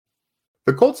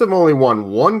The Colts have only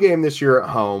won one game this year at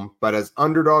home, but as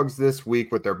underdogs this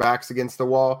week with their backs against the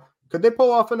wall, could they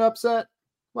pull off an upset?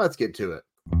 Let's get to it.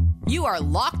 You are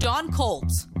Locked On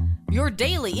Colts, your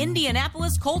daily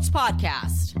Indianapolis Colts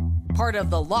podcast. Part of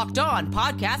the Locked On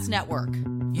Podcast Network,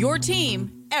 your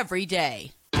team every day.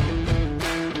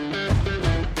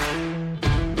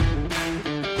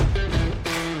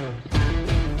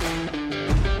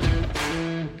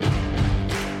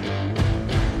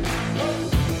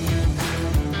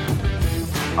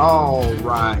 All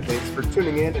right, thanks for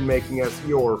tuning in and making us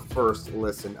your first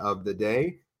listen of the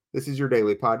day. This is your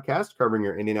daily podcast covering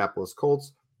your Indianapolis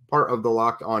Colts, part of the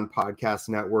Locked On Podcast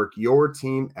Network, your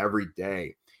team every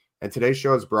day. And today's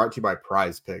show is brought to you by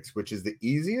Prize Picks, which is the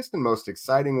easiest and most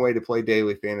exciting way to play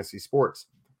daily fantasy sports.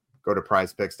 Go to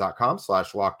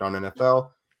prizepicks.com/LockedOnNFL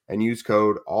and use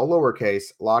code all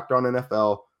lowercase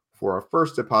LockedOnNFL for a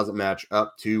first deposit match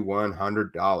up to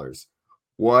 $100.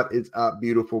 What is up,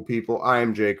 beautiful people? I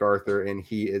am Jake Arthur, and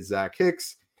he is Zack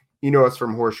Hicks. You know us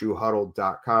from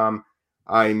horseshoehuddle.com.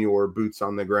 I am your boots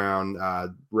on the ground,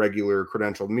 regular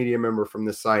credentialed media member from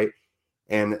the site.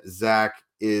 And Zack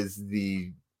is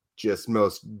the just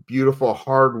most beautiful,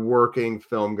 hardworking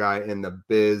film guy in the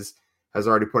biz. Has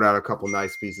already put out a couple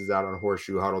nice pieces out on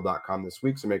horseshoehuddle.com this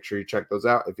week, so make sure you check those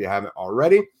out if you haven't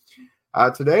already.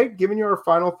 Today, giving you our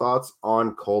final thoughts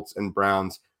on Colts and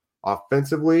Browns.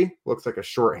 Offensively, looks like a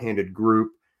shorthanded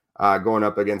group going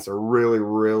up against a really,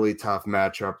 really tough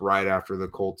matchup right after the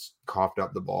Colts coughed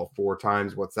up the ball 4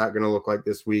 times. What's that going to look like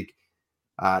this week?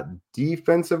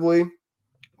 Defensively,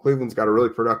 Cleveland's got a really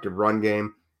productive run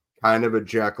game, kind of a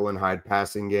Jekyll and Hyde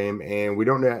passing game, and we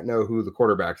don't know who the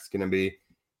quarterback is going to be.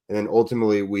 And then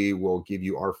ultimately, we will give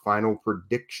you our final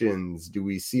predictions. Do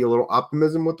we see a little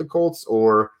optimism with the Colts,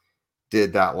 or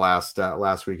did that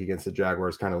last week against the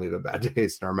Jaguars kind of leave a bad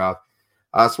taste in our mouth?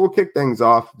 So we'll kick things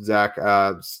off, Zach.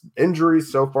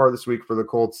 Injuries so far this week for the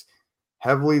Colts,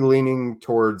 heavily leaning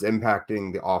towards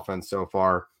impacting the offense so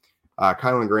far.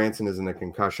 Kylan Granson is in the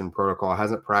concussion protocol,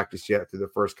 hasn't practiced yet through the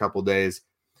first couple days.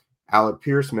 Alec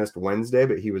Pierce missed Wednesday,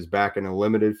 but he was back in a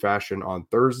limited fashion on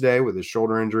Thursday with his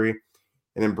shoulder injury.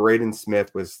 And then Braden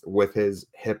Smith was with his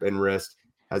hip and wrist,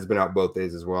 has been out both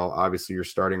days as well. Obviously, your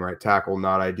starting right tackle,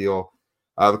 not ideal.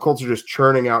 The Colts are just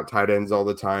churning out tight ends all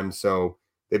the time, so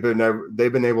they've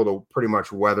been able to pretty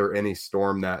much weather any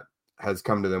storm that has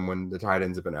come to them when the tight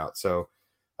ends have been out. So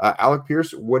Alec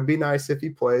Pierce would be nice if he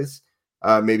plays.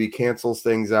 Maybe cancels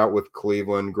things out with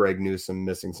Cleveland. Greg Newsome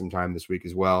missing some time this week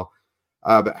as well.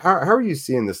 But how are you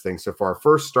seeing this thing so far?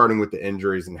 First, starting with the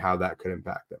injuries and how that could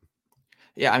impact them.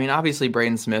 Yeah, I mean, obviously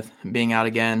Braden Smith being out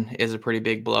again is a pretty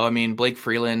big blow. I mean, Blake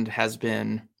Freeland has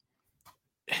been –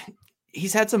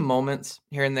 he's had some moments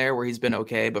here and there where he's been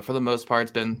okay, but for the most part,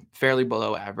 it's been fairly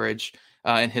below average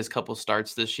in his couple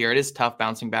starts this year. It is tough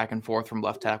bouncing back and forth from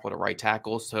left tackle to right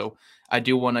tackle, so I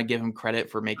do want to give him credit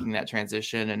for making that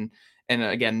transition and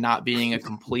again, not being a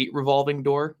complete revolving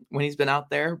door when he's been out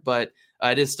there, but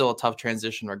it is still a tough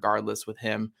transition regardless with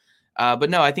him. But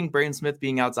no, I think Braden Smith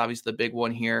being out is obviously the big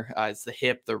one here. It's the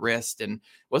hip, the wrist, and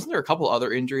wasn't there a couple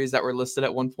other injuries that were listed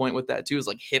at one point with that too? It was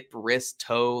like hip, wrist,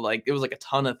 toe. Like it was like a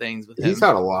ton of things with him. He's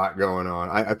had a lot going on.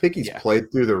 I think he's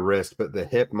played through the wrist, but the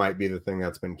hip might be the thing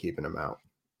that's been keeping him out.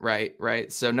 Right.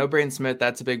 So no Braden Smith,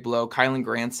 that's a big blow. Kylan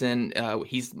Granson,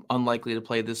 he's unlikely to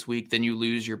play this week. Then you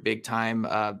lose your big time,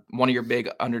 one of your big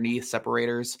underneath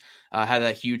separators. Had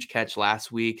that huge catch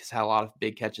last week. Has had a lot of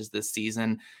big catches this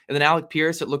season. And then Alec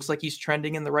Pierce, it looks like he's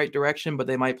trending in the right direction, but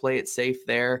they might play it safe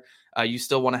there. You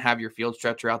still want to have your field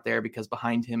stretcher out there because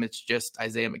behind him, it's just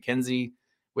Isaiah McKenzie,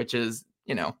 which is,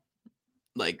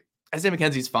 like Isaiah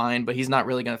McKenzie's fine, but he's not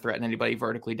really going to threaten anybody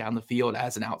vertically down the field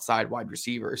as an outside wide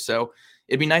receiver. So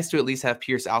it'd be nice to at least have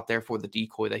Pierce out there for the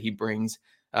decoy that he brings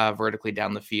vertically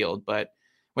down the field. But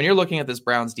when you're looking at this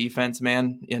Browns defense,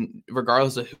 man, and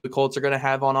regardless of who the Colts are going to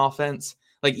have on offense,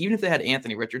 like even if they had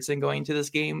Anthony Richardson going into this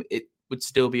game, it would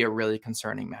still be a really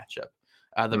concerning matchup.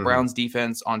 The Browns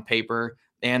defense on paper,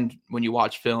 and when you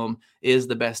watch film, is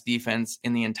the best defense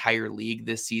in the entire league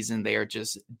this season. They are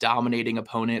just dominating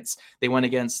opponents. They went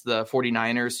against the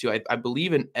 49ers, who I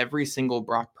believe in every single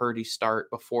Brock Purdy start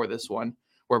before this one,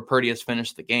 where Purdy has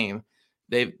finished the game,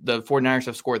 the 49ers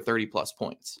have scored 30-plus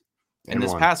points. In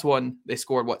this past one, they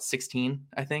scored 16,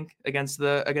 I think, against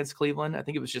Cleveland. I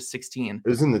think it was just 16. It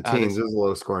was in the teens. It was a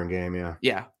low-scoring game, yeah.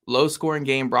 Yeah, low-scoring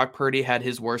game. Brock Purdy had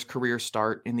his worst career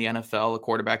start in the NFL, a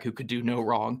quarterback who could do no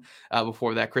wrong.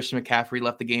 Before that, Christian McCaffrey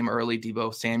left the game early.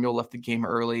 Deebo Samuel left the game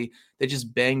early. They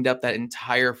just banged up that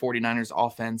entire 49ers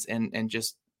offense and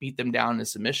just beat them down in a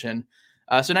submission.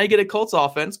 So now you get a Colts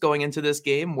offense going into this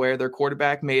game where their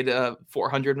quarterback made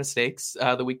 400 mistakes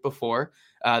the week before.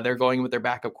 They're going with their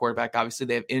backup quarterback. Obviously,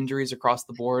 they have injuries across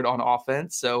the board on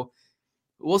offense. So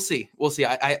we'll see.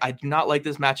 I do not like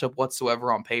this matchup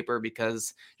whatsoever on paper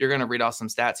because you're going to read off some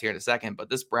stats here in a second. But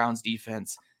this Browns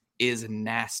defense is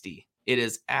nasty. It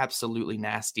is absolutely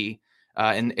nasty.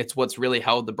 And it's what's really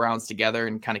held the Browns together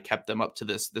and kind of kept them up to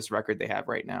this record they have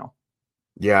right now.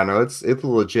 Yeah, no, it's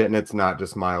legit, and it's not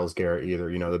just Myles Garrett either.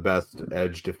 The best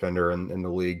edge defender in the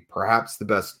league, perhaps the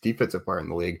best defensive player in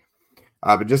the league.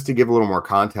 But just to give a little more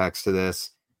context to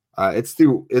this, it's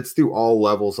through all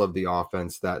levels of the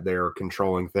offense that they're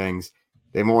controlling things.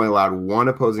 They've only allowed one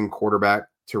opposing quarterback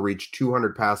to reach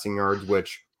 200 passing yards,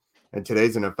 which in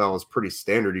today's NFL is pretty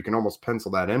standard. You can almost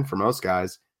pencil that in for most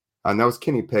guys. And that was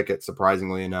Kenny Pickett,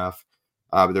 surprisingly enough.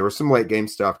 But there was some late game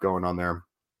stuff going on there.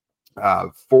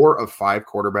 4 of 5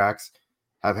 quarterbacks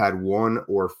have had one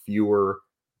or fewer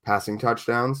passing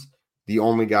touchdowns. The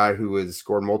only guy who has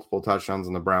scored multiple touchdowns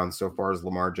on the Browns so far is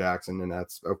Lamar Jackson, and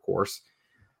that's, of course,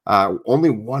 only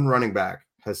one running back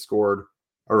has scored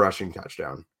a rushing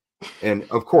touchdown. And,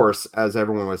 of course, as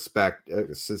everyone would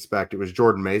suspect, it was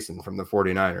Jordan Mason from the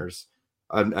 49ers,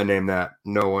 a name that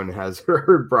no one has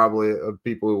heard probably of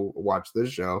people who watch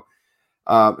this show.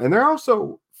 And they're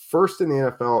also first in the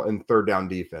NFL in third down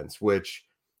defense, which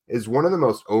is one of the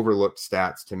most overlooked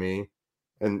stats to me.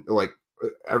 And like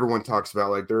everyone talks about,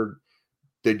 like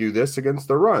they do this against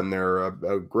the run. They're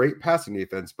a great passing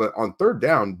defense, but on third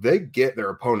down, they get their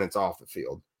opponents off the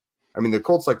field. I mean, the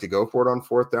Colts like to go for it on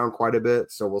fourth down quite a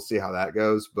bit, so we'll see how that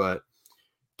goes. But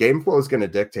game flow is going to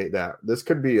dictate that. This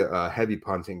could be a heavy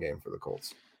punting game for the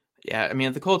Colts. Yeah, I mean,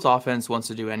 if the Colts offense wants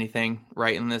to do anything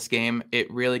right in this game,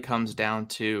 it really comes down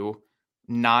to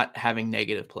not having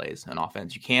negative plays on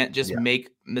offense. You can't just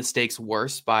make mistakes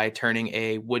worse by turning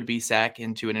a would-be sack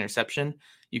into an interception.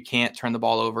 You can't turn the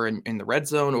ball over in the red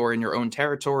zone or in your own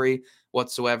territory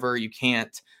whatsoever. You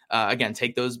can't, again,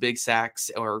 take those big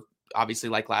sacks or obviously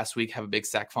like last week, have a big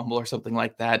sack fumble or something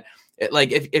like that.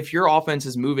 If your offense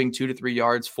is moving 2 to 3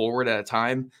 yards forward at a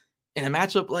time in a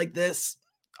matchup like this,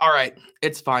 all right,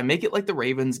 it's fine. Make it like the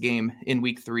Ravens game in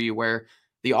week 3 where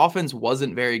the offense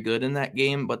wasn't very good in that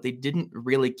game, but they didn't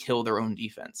really kill their own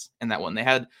defense in that one. They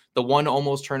had the one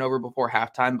almost turnover before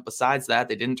halftime, but besides that,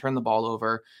 they didn't turn the ball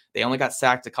over. They only got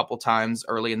sacked a couple times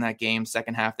early in that game.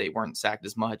 Second half, they weren't sacked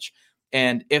as much.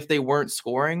 And if they weren't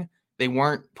scoring, they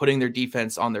weren't putting their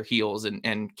defense on their heels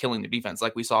and killing the defense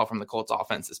like we saw from the Colts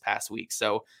offense this past week.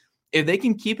 So if they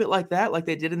can keep it like that, like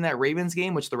they did in that Ravens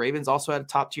game, which the Ravens also had a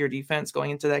top tier defense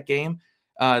going into that game,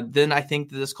 then I think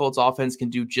that this Colts offense can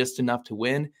do just enough to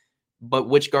win. But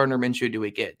which Gardner Minshew do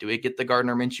we get? Do we get the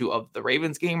Gardner Minshew of the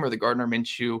Ravens game or the Gardner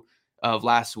Minshew of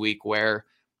last week where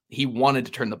he wanted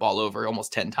to turn the ball over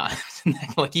almost 10 times?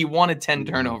 Like he wanted 10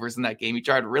 turnovers in that game. He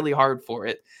tried really hard for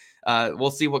it.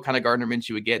 We'll see what kind of Gardner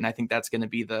Minshew we get. And I think that's going to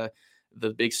be the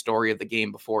big story of the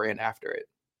game before and after it.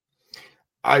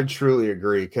 I truly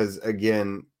agree. Because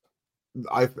again,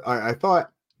 I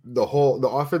thought the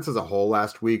offense as a whole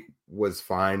last week was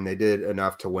fine. They did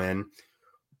enough to win,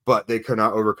 but they could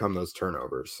not overcome those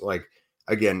turnovers. Like,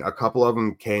 again, a couple of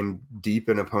them came deep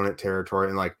in opponent territory,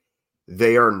 and like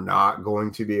they are not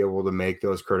going to be able to make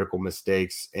those critical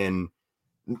mistakes. And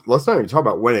let's not even talk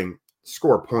about winning,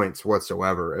 score points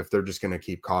whatsoever if they're just going to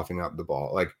keep coughing up the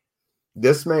ball. Like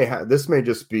this may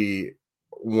just be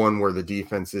one where the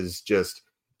defenses just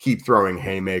keep throwing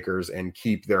haymakers and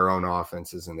keep their own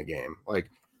offenses in the game. Like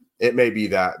it may be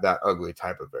that ugly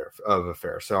type of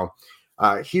affair. So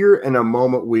here in a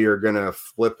moment, we are going to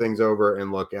flip things over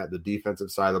and look at the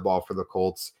defensive side of the ball for the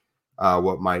Colts,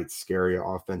 what might scare you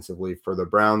offensively for the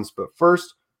Browns. But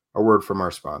first, a word from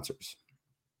our sponsors.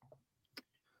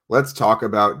 Let's talk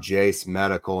about Jace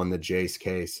Medical and the Jace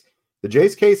Case. The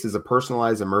Jace Case is a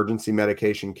personalized emergency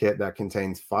medication kit that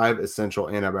contains 5 essential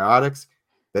antibiotics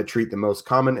that treat the most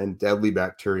common and deadly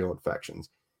bacterial infections.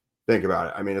 Think about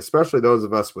it. I mean, especially those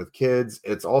of us with kids.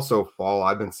 It's also fall.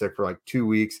 I've been sick for like 2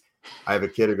 weeks. I have a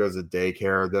kid who goes to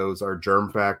daycare. Those are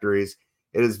germ factories.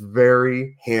 It is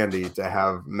very handy to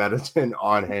have medicine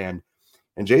on hand.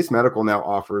 And Jace Medical now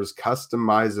offers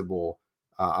customizable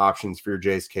options for your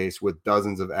Jace Case with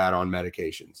dozens of add-on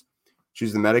medications.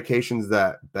 Choose the medications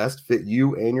that best fit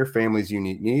you and your family's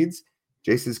unique needs.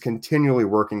 Jace is continually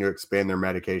working to expand their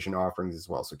medication offerings as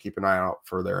well, so keep an eye out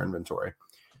for their inventory.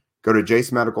 Go to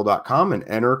jacemedical.com and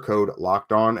enter code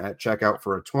LOCKEDON at checkout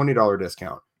for a $20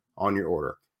 discount on your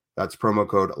order. That's promo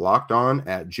code LOCKEDON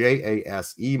at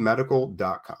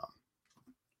jasemedical.com.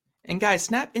 And guys,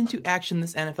 snap into action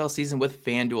this NFL season with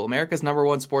FanDuel, America's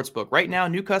 #1 sportsbook. Right now,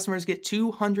 new customers get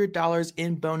 $200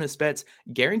 in bonus bets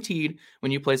guaranteed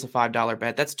when you place a $5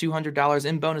 bet. That's $200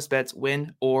 in bonus bets,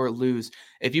 win or lose.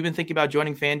 If you've been thinking about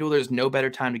joining FanDuel, there's no better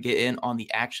time to get in on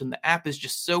the action. The app is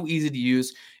just so easy to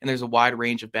use, and there's a wide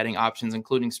range of betting options,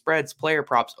 including spreads, player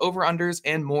props, over-unders,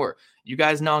 and more. You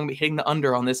guys know I'm hitting the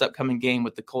under on this upcoming game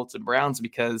with the Colts and Browns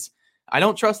because I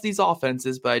don't trust these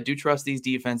offenses, but I do trust these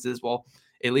defenses. Well,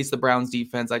 at least the Browns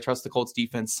defense. I trust the Colts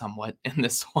defense somewhat in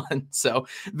this one. So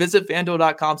visit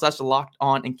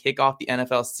FanDuel.com/locked-on and kick off the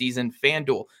NFL season.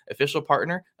 FanDuel, official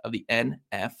partner of the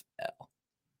NFL.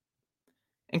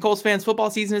 And Colts fans, football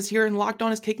season is here, and Locked On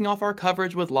is kicking off our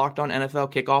coverage with Locked On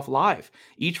NFL Kickoff Live.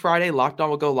 Each Friday, Locked On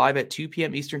will go live at 2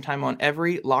 p.m. Eastern Time on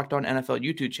every Locked On NFL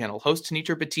YouTube channel. Hosts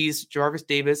Tanitra Batiste, Jarvis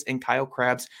Davis, and Kyle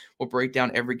Krabs will break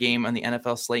down every game on the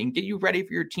NFL slate and get you ready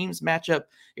for your team's matchup,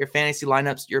 your fantasy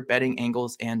lineups, your betting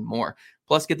angles, and more.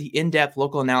 Plus, get the in-depth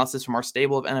local analysis from our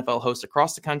stable of NFL hosts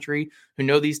across the country who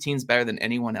know these teams better than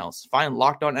anyone else. Find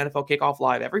Locked On NFL Kickoff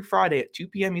Live every Friday at 2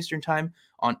 p.m. Eastern Time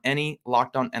on any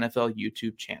Locked On NFL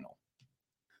YouTube channel.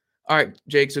 All right,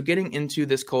 Jake, so getting into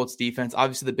this Colts defense,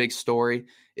 obviously the big story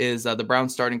is the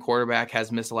Browns starting quarterback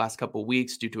has missed the last couple of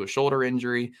weeks due to a shoulder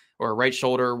injury or a right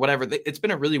shoulder or whatever. It's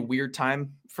been a really weird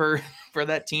time for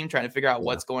that team trying to figure out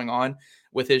what's going on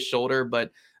with his shoulder,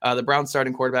 but the Browns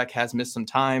starting quarterback has missed some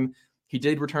time. He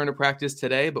did return to practice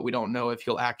today, but we don't know if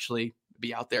he'll actually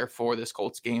be out there for this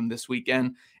Colts game this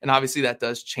weekend. And obviously that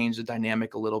does change the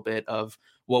dynamic a little bit of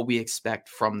what we expect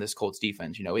from this Colts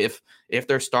defense. You know, if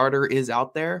their starter is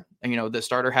out there, and, you know, the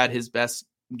starter had his best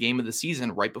game of the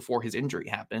season right before his injury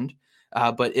happened.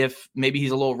 But if maybe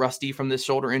he's a little rusty from this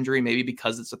shoulder injury, maybe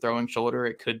because it's a throwing shoulder,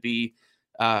 it could be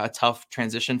a tough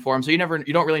transition for him. So you don't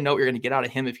really know what you're going to get out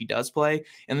of him if he does play.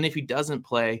 And then if he doesn't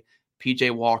play,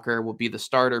 PJ Walker will be the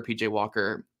starter. PJ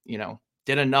Walker, you know,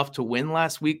 did enough to win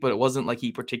last week, but it wasn't like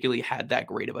he particularly had that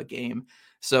great of a game.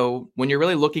 So when you're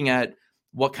really looking at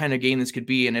what kind of game this could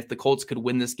be, and if the Colts could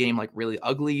win this game like really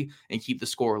ugly and keep the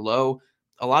score low,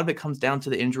 a lot of it comes down to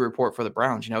the injury report for the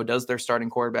Browns. You know, does their starting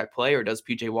quarterback play, or does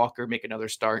PJ Walker make another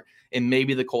start? And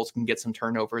maybe the Colts can get some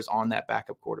turnovers on that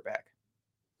backup quarterback.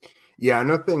 Yeah, I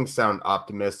know things sound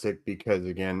optimistic because,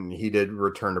 again, he did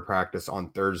return to practice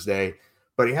on Thursday,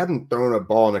 but he hadn't thrown a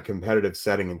ball in a competitive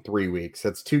setting in 3 weeks.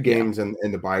 That's 2 games in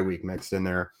the bye week mixed in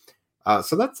there.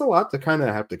 So that's a lot to kind of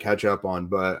have to catch up on.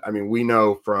 But, I mean, we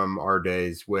know from our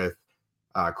days with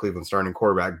Cleveland starting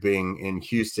quarterback being in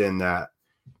Houston that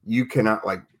you cannot,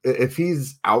 like, if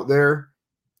he's out there,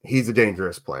 he's a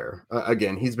dangerous player.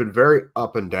 Again, he's been very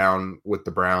up and down with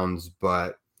the Browns,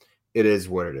 but it is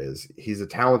what it is. He's a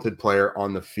talented player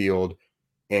on the field,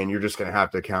 and you're just going to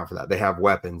have to account for that. They have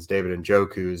weapons. David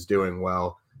Njoku is doing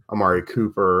well. Amari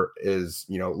Cooper is,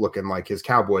 you know, looking like his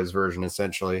Cowboys version,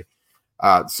 essentially.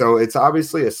 So it's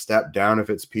obviously a step down if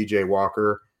it's PJ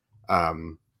Walker.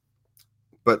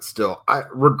 But still,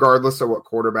 regardless of what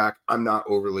quarterback, I'm not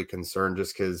overly concerned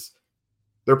just because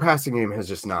their passing game has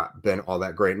just not been all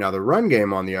that great. Now, the run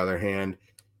game, on the other hand,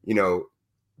 you know,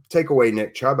 take away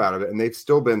Nick Chubb out of it, and they've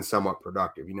still been somewhat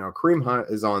productive. You know, Kareem Hunt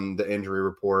is on the injury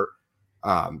report.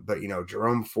 But, you know,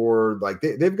 Jerome Ford, like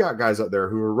they've got guys out there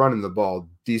who are running the ball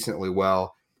decently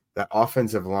well. That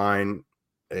offensive line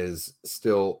is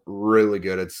still really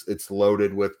good. It's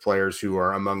loaded with players who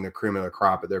are among the cream of the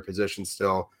crop at their position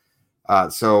still.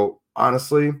 So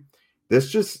honestly, this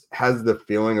just has the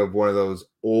feeling of one of those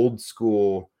old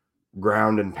school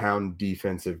ground and pound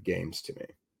defensive games to me.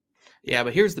 Yeah,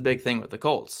 but here's the big thing with the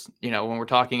Colts. You know, when we're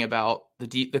talking about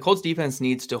the Colts defense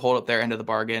needs to hold up their end of the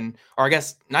bargain, or I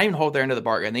guess not even hold their end of the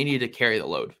bargain. They need to carry the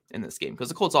load in this game because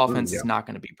the Colts offense is not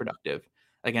going to be productive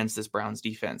against this Browns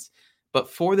defense. But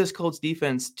for this Colts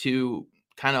defense to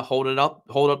kind of hold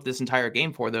up this entire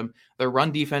game for them, their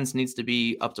run defense needs to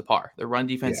be up to par. Their run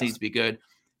defense needs to be good.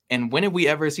 And when have we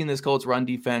ever seen this Colts run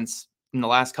defense in the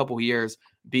last couple of years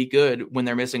be good when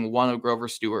they're missing one of Grover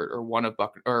Stewart or one of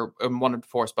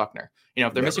Forrest Buckner? You know,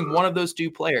 if they're missing one of those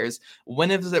two players, when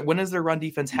has their run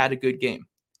defense had a good game?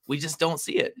 We just don't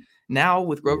see it. Now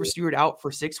with Grover Stewart out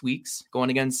for 6 weeks, going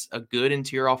against a good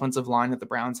interior offensive line that the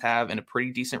Browns have and a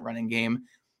pretty decent running game,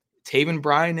 Taven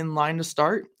Bryan in line to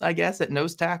start, I guess, at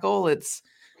nose tackle. It's,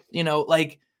 you know,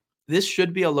 like this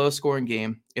should be a low scoring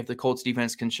game if the Colts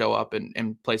defense can show up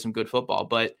and play some good football.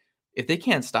 But if they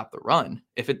can't stop the run,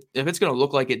 if it's going to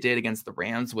look like it did against the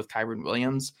Rams with Kyren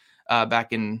Williams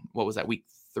back in, what was that, week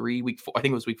 4, I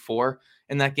think it was week 4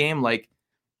 in that game, like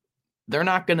they're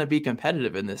not going to be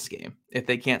competitive in this game if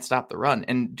they can't stop the run.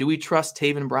 And do we trust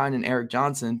Taven Bryan and Eric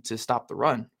Johnson to stop the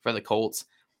run for the Colts?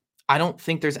 I don't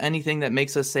think there's anything that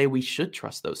makes us say we should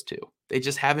trust those two. They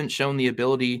just haven't shown the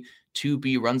ability to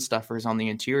be run stuffers on the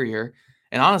interior.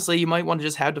 And honestly, you might want to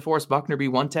just have DeForest Buckner be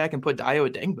 1 tech and put Dayo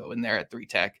Adengbo in there at 3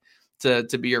 tech to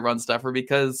be your run stuffer,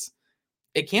 because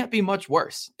it can't be much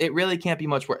worse. It really can't be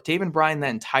much worse. Taven Bryan,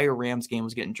 that entire Rams game,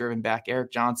 was getting driven back.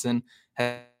 Eric Johnson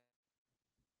has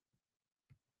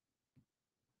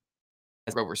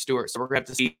over Stewart. So we're going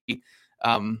to have to see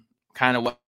kind of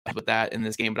what with that in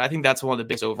this game. But I think that's one of the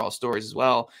biggest overall stories as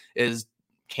well, is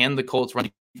can the Colts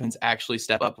run defense actually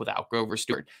step up without Grover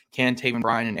Stewart? Can Taven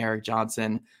Bryan and Eric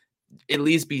Johnson at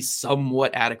least be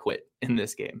somewhat adequate in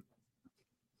this game?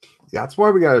 That's why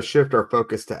we got to shift our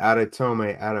focus to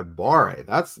Adetome Adebawore.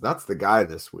 That's the guy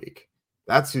this week.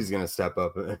 That's who's going to step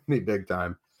up and be big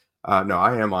time. No,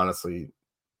 I am honestly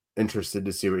interested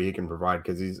to see what he can provide,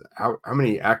 because he's how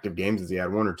many active games has he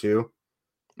had? 1 or 2?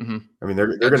 Mm-hmm. I mean,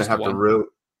 they're going to have to really.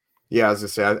 Yeah, as I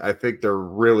say, I think they're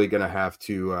really going to have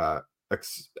to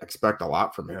expect a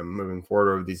lot from him moving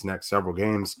forward over these next several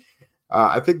games.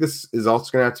 I think this is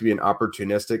also going to have to be an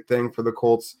opportunistic thing for the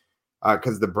Colts,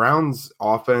 because the Browns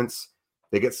offense,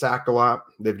 they get sacked a lot.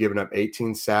 They've given up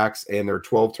 18 sacks, and their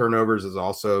 12 turnovers is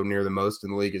also near the most in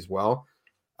the league as well.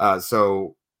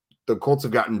 So the Colts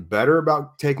have gotten better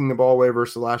about taking the ball away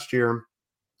versus last year,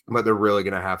 but they're really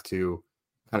going to have to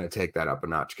kind of take that up a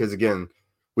notch. Because again,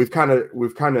 we've kind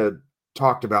of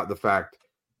talked about the fact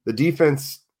the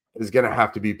defense is going to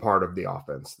have to be part of the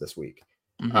offense this week.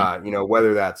 Mm-hmm.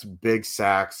 Whether that's big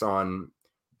sacks on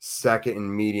second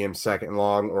and medium, second and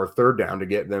long, or third down to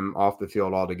get them off the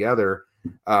field altogether,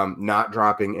 not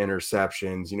dropping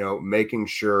interceptions, making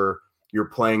sure you're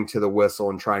playing to the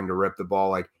whistle and trying to rip the ball.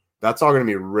 Like, that's all going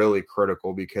to be really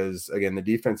critical, because again, the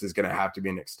defense is going to have to be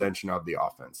an extension of the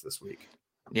offense this week.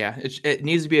 Yeah, it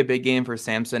needs to be a big game for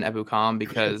Samson Ebukam,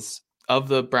 because of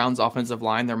the Browns' offensive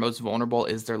line, their most vulnerable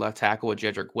is their left tackle with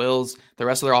Jedrick Wills. The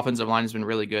rest of their offensive line has been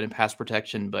really good in pass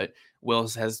protection, but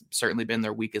Wills has certainly been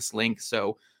their weakest link.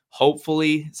 So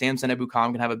hopefully Samson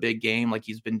Ebukam can have a big game like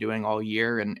he's been doing all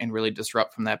year and really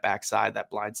disrupt from that backside, that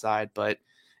blind side. But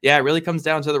yeah, it really comes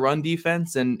down to the run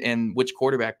defense and which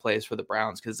quarterback plays for the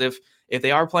Browns. Because if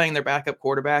they are playing their backup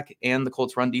quarterback and the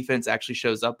Colts run defense actually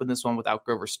shows up in this one without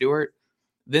Grover Stewart,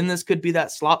 then this could be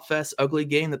that slop fest, ugly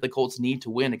game that the Colts need to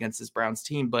win against this Browns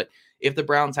team. But if the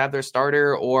Browns have their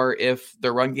starter, or if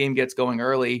their run game gets going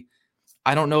early,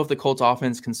 I don't know if the Colts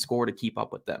offense can score to keep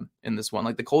up with them in this one.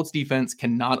 Like, the Colts defense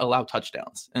cannot allow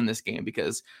touchdowns in this game,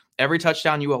 because every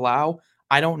touchdown you allow,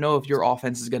 I don't know if your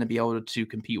offense is going to be able to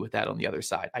compete with that on the other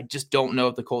side. I just don't know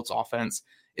if the Colts offense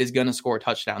is going to score a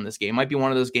touchdown this game. It might be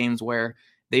one of those games where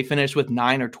they finish with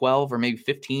 9 or 12 or maybe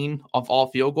 15 of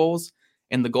all field goals.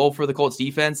 And the goal for the Colts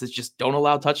defense is just don't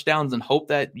allow touchdowns and hope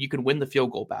that you can win the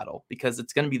field goal battle, because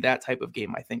it's going to be that type of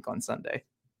game, I think, on Sunday.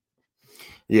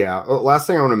 Yeah. Last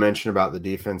thing I want to mention about the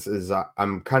defense is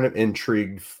I'm kind of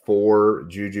intrigued for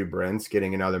Juju Brents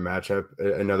getting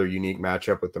another unique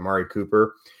matchup with Amari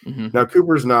Cooper. Mm-hmm. Now,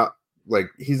 Cooper's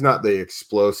he's not the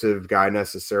explosive guy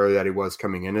necessarily that he was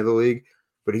coming into the league,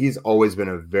 but he's always been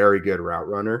a very good route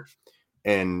runner.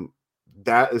 And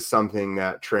that is something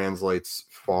that translates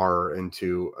far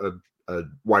into a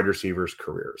wide receiver's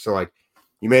career. So,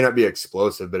 you may not be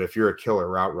explosive, but if you're a killer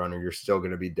route runner, you're still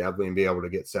going to be deadly and be able to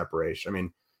get separation. I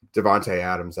mean, Devontae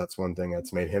Adams, that's one thing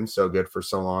that's made him so good for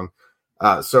so long.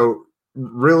 So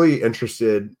really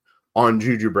interested on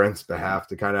Juju Brent's behalf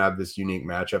to kind of have this unique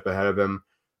matchup ahead of him,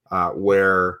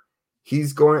 where I think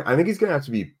he's going to have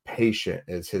to be patient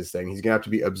is his thing. He's going to have to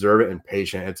be observant and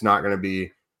patient. It's not going to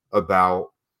be about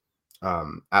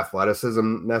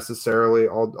athleticism necessarily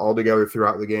all together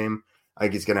throughout the game. I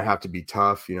think he's going to have to be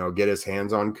tough, get his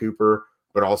hands on Cooper,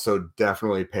 but also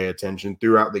definitely pay attention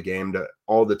throughout the game to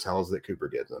all the tells that Cooper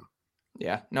gives him.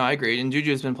 Yeah, no, I agree. And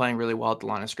Juju has been playing really well at the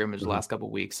line of scrimmage the last couple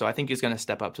of weeks. So I think he's going to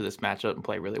step up to this matchup and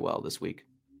play really well this week.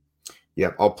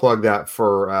 Yep, I'll plug that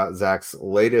for Zach's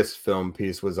latest film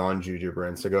piece was on Juju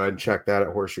Brents. So go ahead and check that at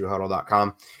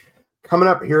horseshoehuddle.com. Coming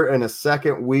up here in a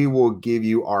second, we will give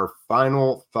you our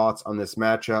final thoughts on this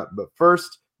matchup. But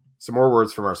first, some more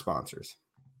words from our sponsors.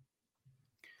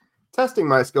 Testing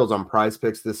my skills on Prize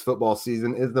Picks this football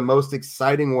season is the most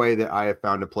exciting way that I have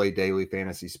found to play daily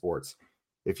fantasy sports.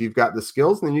 If you've got the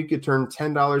skills, then you could turn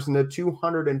 $10 into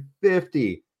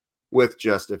 $250 with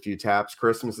just a few taps.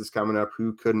 Christmas is coming up.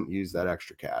 Who couldn't use that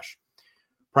extra cash?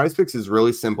 Prize Picks is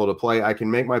really simple to play. I can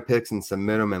make my picks and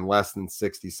submit them in less than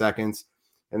 60 seconds.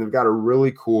 And they've got a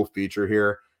really cool feature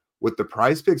here. With the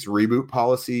Prize Picks reboot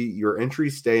policy, your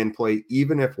entries stay in play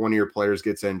even if one of your players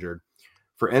gets injured.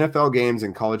 For NFL games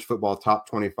and college football top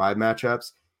 25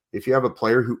 matchups, if you have a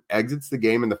player who exits the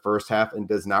game in the first half and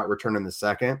does not return in the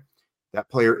second, that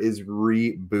player is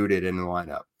rebooted in the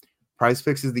lineup.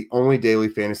 PrizePicks is the only daily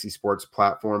fantasy sports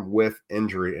platform with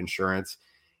injury insurance.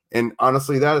 And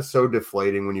honestly, that is so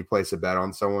deflating when you place a bet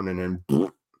on someone and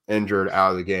then injured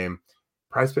out of the game.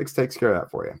 PrizePicks takes care of that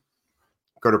for you.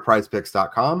 Go to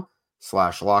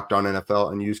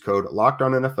prizepicks.com/LockedOnNFL and use code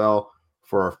LockedOnNFL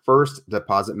for a first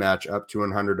deposit match up to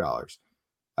 $100.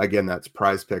 Again, that's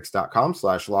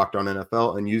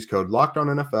prizepicks.com/LockedOnNFL and use code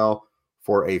LockedOnNFL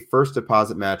for a first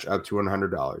deposit match up to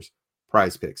 $100.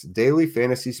 PrizePicks, daily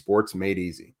fantasy sports made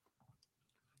easy.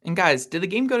 And guys, did the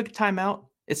game go to timeout?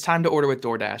 It's time to order with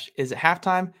DoorDash. Is it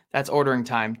halftime? That's ordering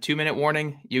time. 2-minute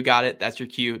warning, you got it. That's your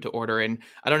cue to order in.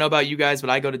 I don't know about you guys, but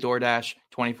I go to DoorDash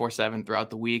 24/7 throughout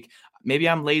the week. Maybe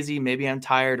I'm lazy, maybe I'm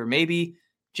tired, or maybe,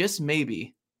 just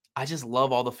maybe, I just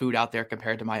love all the food out there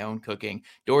compared to my own cooking.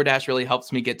 DoorDash really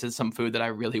helps me get to some food that I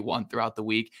really want throughout the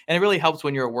week. And it really helps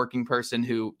when you're a working person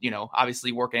who,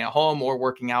 obviously working at home or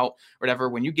working out, whatever.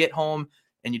 When you get home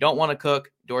and you don't want to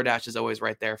cook, DoorDash is always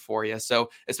right there for you. So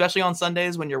especially on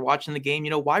Sundays when you're watching the game,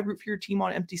 why root for your team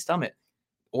on empty stomach?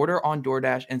 Order on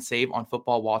DoorDash and save on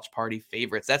football watch party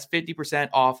favorites. That's 50%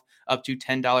 off up to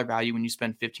 $10 value when you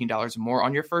spend $15 or more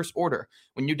on your first order.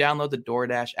 When you download the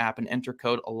DoorDash app and enter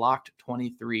code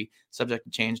LOCKED23, subject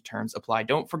to change, terms apply.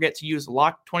 Don't forget to use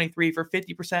LOCKED23 for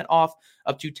 50% off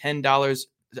up to $10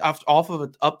 off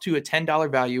of up to a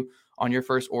 $10 value on your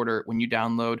first order when you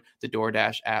download the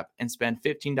DoorDash app and spend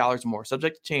 $15 or more.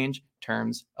 Subject to change,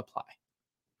 terms apply.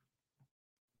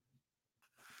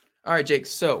 All right, Jake.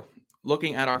 So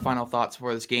looking at our final thoughts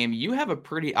for this game, you have a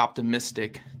pretty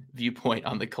optimistic viewpoint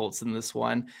on the Colts in this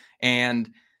one.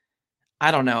 And I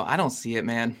don't know. I don't see it,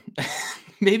 man.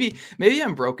 maybe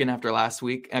I'm broken after last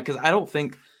week because I don't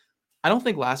think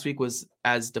last week was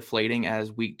as deflating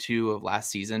as week 2 of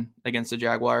last season against the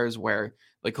Jaguars, where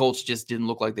the Colts just didn't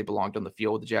look like they belonged on the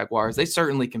field with the Jaguars. They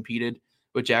certainly competed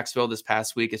with Jacksonville this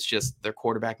past week. It's just their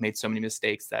quarterback made so many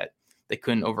mistakes that they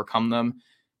couldn't overcome them.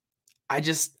 I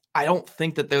don't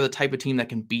think that they're the type of team that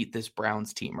can beat this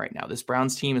Browns team right now. This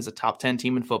Browns team is a top 10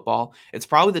 team in football. It's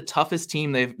probably the toughest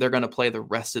team they're going to play the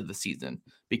rest of the season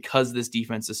because this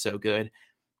defense is so good.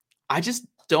 I just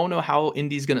don't know how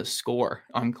Indy's going to score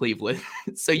on Cleveland.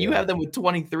 So you have them with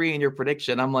 23 in your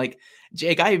prediction. I'm like,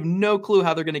 Jake, I have no clue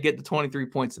how they're going to get the 23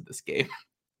 points in this game.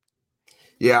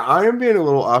 Yeah, I am being a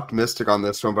little optimistic on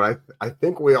this one, but I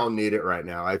think we all need it right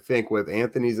now. I think with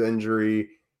Anthony's injury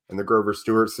and the Grover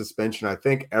Stewart suspension, I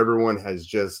think everyone has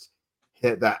just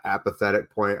hit that apathetic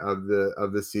point of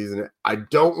the season. I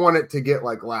don't want it to get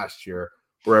like last year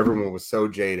where everyone was so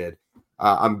jaded.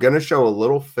 I'm going to show a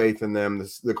little faith in them.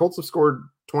 The Colts have scored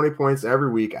 20 points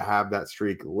every week. I have that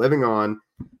streak living on.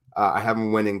 I have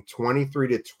them winning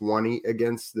 23-20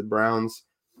 against the Browns.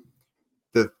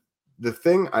 The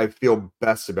thing I feel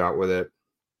best about with it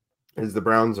is the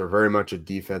Browns are very much a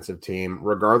defensive team,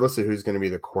 regardless of who's going to be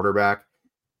the quarterback.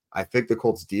 I think the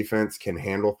Colts defense can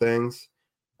handle things.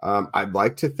 I'd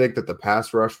like to think that the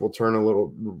pass rush will return a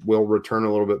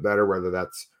little bit better, whether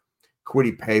that's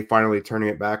Kwity Paye finally turning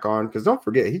it back on. Because don't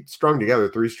forget, he strung together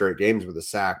 3 straight games with a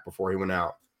sack before he went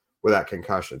out with that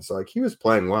concussion. So he was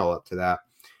playing well up to that.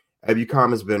 Ebukam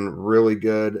has been really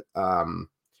good.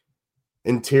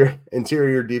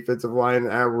 Interior defensive line,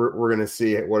 we're going to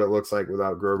see what it looks like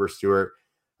without Grover Stewart.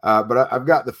 But I've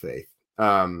got the faith.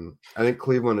 I think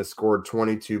Cleveland has scored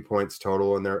 22 points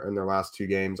total in their last 2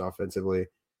 games offensively.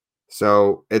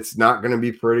 So it's not going to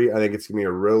be pretty. I think it's going to be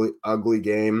a really ugly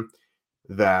game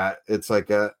that it's like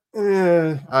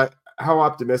how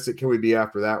optimistic can we be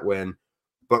after that win?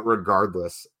 But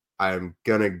regardless, I'm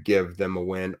going to give them a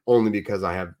win only because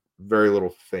I have very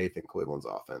little faith in Cleveland's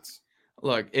offense.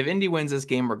 Look, if Indy wins this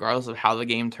game, regardless of how the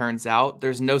game turns out,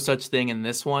 there's no such thing in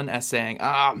this one as saying,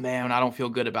 man, I don't feel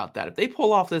good about that. If they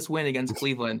pull off this win against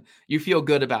Cleveland, you feel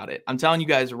good about it. I'm telling you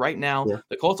guys right now,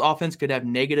 The Colts offense could have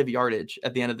negative yardage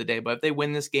at the end of the day. But if they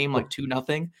win this game like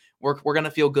 2-0, we're going to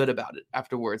feel good about it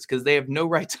afterwards because they have no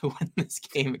right to win this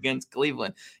game against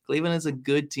Cleveland. Cleveland is a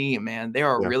good team, man. They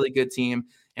are a really good team,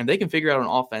 and they can figure out an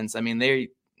offense. I mean, they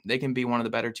can be one of the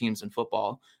better teams in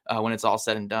football when it's all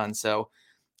said and done. So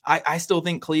I still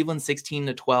think Cleveland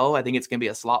 16-12. I think it's going to be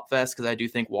a slop fest because I do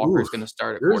think Walker is going to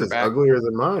start at quarterback. Yours is uglier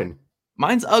than mine.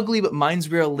 Mine's ugly, but mine's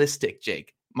realistic,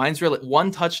 Jake. Mine's real. 1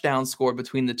 touchdown scored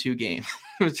between the 2 games,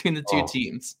 between the 2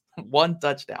 teams. 1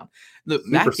 touchdown. Look,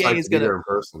 Matt Gay is going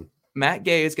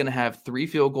to have 3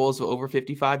 field goals of over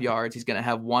 55 yards. He's going to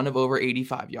have 1 of over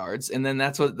 85 yards, and then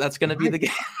that's going to be the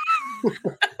game.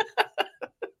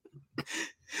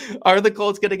 Are the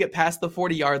Colts going to get past the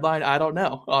 40-yard line? I don't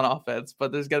know on offense,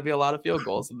 but there's going to be a lot of field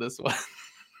goals in this one.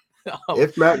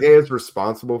 If Matt Gay is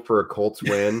responsible for a Colts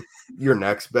win, your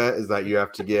next bet is that you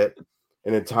have to get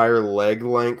an entire leg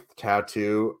length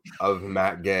tattoo of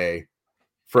Matt Gay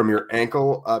from your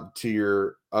ankle up to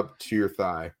your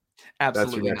thigh.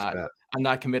 Absolutely That's your not. next bet. I'm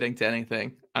not committing to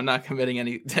anything. I'm not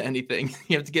committing to anything.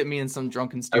 You have to get me in some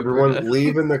drunken stupor. Everyone,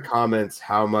 leave in the comments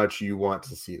how much you want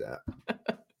to see that.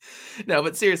 No,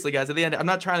 but seriously, guys, at the end, I'm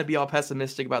not trying to be all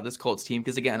pessimistic about this Colts team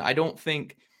because, again, I don't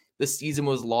think the season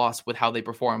was lost with how they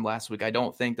performed last week. I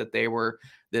don't think that they were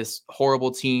this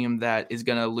horrible team that is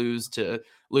going to lose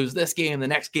this game, the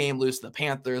next game, lose to the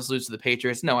Panthers, lose to the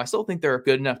Patriots. No, I still think they're a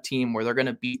good enough team where they're going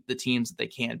to beat the teams that they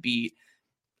can't beat.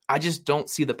 I just don't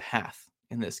see the path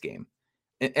in this game.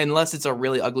 Unless it's a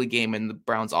really ugly game and the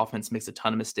Browns offense makes a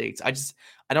ton of mistakes.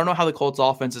 I don't know how the Colts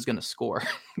offense is going to score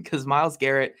because Myles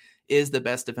Garrett is the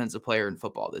best defensive player in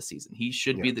football this season. He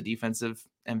should be the defensive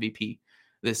MVP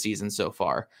this season so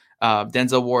far.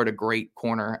 Denzel Ward, a great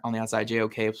corner on the outside.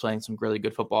 JOK playing some really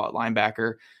good football at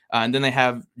linebacker. And then they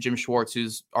have Jim Schwartz,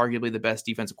 who's arguably the best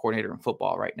defensive coordinator in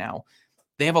football right now.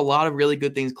 They have a lot of really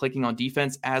good things clicking on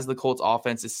defense as the Colts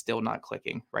offense is still not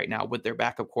clicking right now with their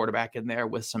backup quarterback in there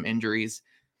with some injuries.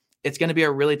 It's going to be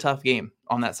a really tough game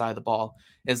on that side of the ball.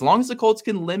 As long as the Colts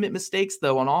can limit mistakes,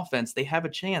 though, on offense, they have a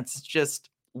chance. It's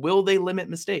just, will they limit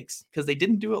mistakes? Because they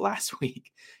didn't do it last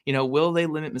week. Will they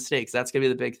limit mistakes? That's going to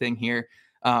be the big thing here.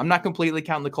 I'm not completely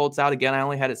counting the Colts out. Again, I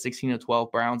only had it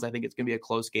 16-12 Browns. I think it's going to be a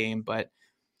close game, but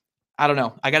I don't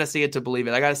know. I got to see it to believe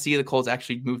it. I got to see the Colts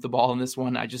actually move the ball in this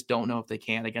one. I just don't know if they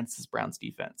can against this Browns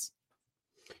defense.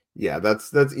 Yeah,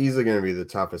 that's easily going to be the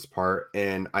toughest part.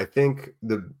 And I think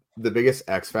the biggest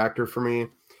X factor for me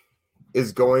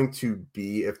is going to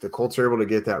be if the Colts are able to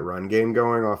get that run game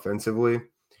going offensively.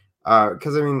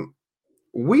 Because,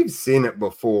 we've seen it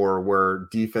before where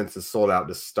defense is sold out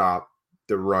to stop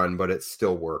the run, but it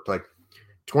still worked. Like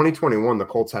 2021, the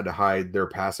Colts had to hide their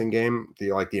passing game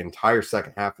the entire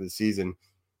second half of the season, and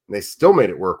they still made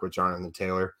it work with Jonathan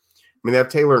Taylor. They have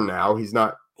Taylor now.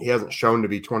 He hasn't shown to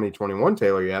be 2021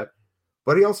 Taylor yet,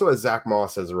 but he also has Zach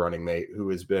Moss as a running mate who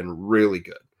has been really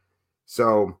good.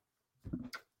 So,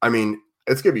 it's going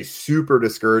to be super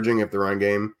discouraging if the run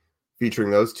game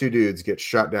featuring those two dudes gets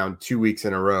shut down 2 weeks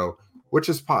in a row, which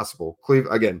is possible.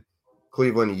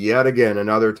 Cleveland, yet again,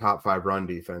 another top 5 run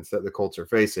defense that the Colts are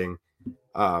facing.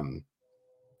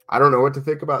 I don't know what to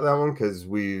think about that one because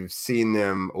we've seen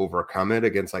them overcome it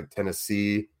against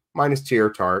Tennessee minus Tier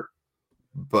Tart.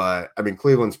 But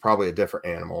Cleveland's probably a different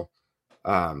animal.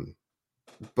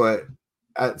 But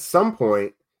at some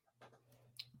point,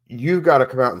 you've got to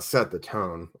come out and set the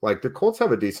tone. The Colts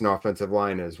have a decent offensive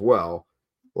line as well.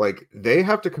 They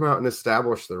have to come out and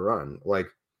establish the run.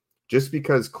 Just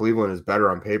because Cleveland is better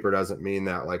on paper doesn't mean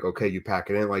that, okay, you pack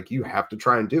it in. You have to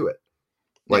try and do it.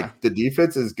 The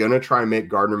defense is going to try and make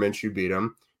Gardner Minshew beat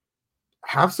them.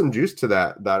 Have some juice to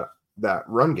that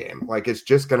run game. It's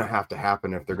just going to have to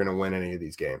happen if they're going to win any of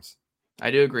these games. I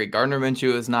do agree. Gardner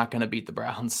Minshew is not going to beat the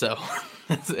Browns. So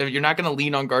if you're not going to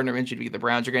lean on Gardner Minshew to beat the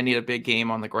Browns, you're going to need a big game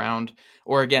on the ground,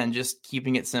 or again, just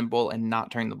keeping it simple and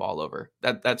not turning the ball over.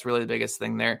 That's really the biggest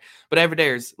thing there. But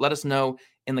Everydayers, let us know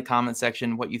in the comment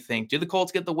section what you think. Do the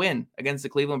Colts get the win against the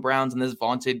Cleveland Browns and this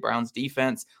vaunted Browns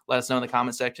defense? Let us know in the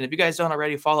comment section. If you guys don't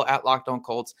already, follow at Locked On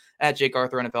Colts, at Jake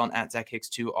Arthur NFL, and at Zack Hicks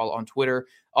 2, all on Twitter.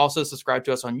 Also subscribe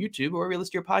to us on YouTube or where we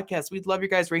list your podcasts. We'd love your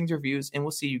guys' ratings, reviews, and we'll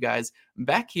see you guys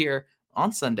back here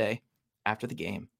on Sunday after the game.